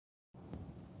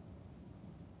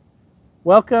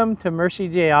Welcome to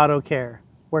Mercie J Auto Care,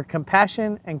 where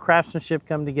compassion and craftsmanship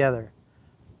come together.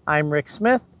 I'm Rick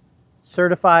Smith,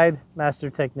 certified master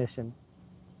technician.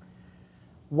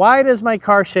 Why does my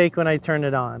car shake when I turn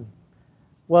it on?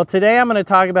 Well, today I'm going to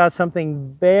talk about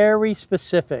something very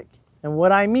specific. And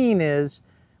what I mean is,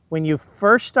 when you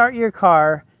first start your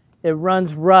car, it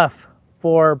runs rough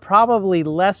for probably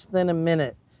less than a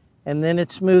minute, and then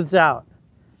it smooths out.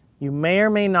 You may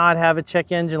or may not have a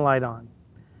check engine light on.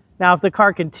 Now, if the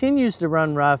car continues to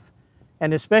run rough,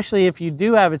 and especially if you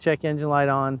do have a check engine light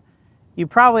on, you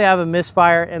probably have a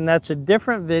misfire, and that's a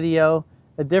different video,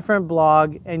 a different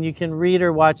blog, and you can read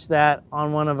or watch that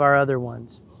on one of our other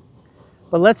ones.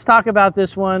 But let's talk about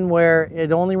this one where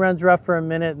it only runs rough for a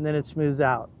minute and then it smooths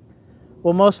out.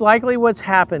 Well, most likely what's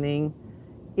happening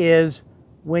is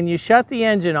when you shut the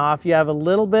engine off, you have a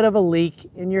little bit of a leak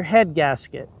in your head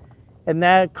gasket. And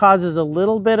that causes a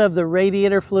little bit of the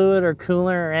radiator fluid or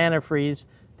coolant or antifreeze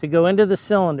to go into the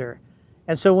cylinder.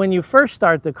 And so when you first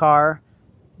start the car,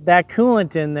 that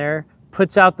coolant in there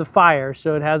puts out the fire,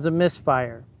 so it has a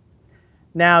misfire.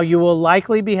 Now, you will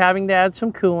likely be having to add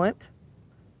some coolant,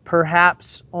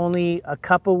 perhaps only a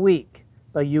cup a week,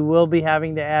 but you will be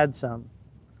having to add some.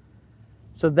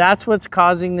 So that's what's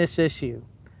causing this issue.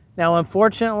 Now,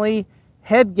 unfortunately,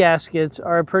 head gaskets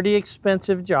are a pretty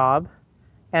expensive job,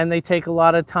 and they take a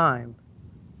lot of time.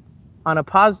 On a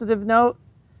positive note,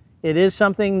 it is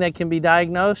something that can be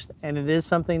diagnosed, and it is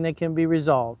something that can be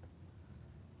resolved.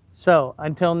 So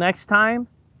until next time,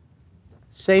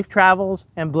 safe travels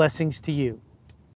and blessings to you.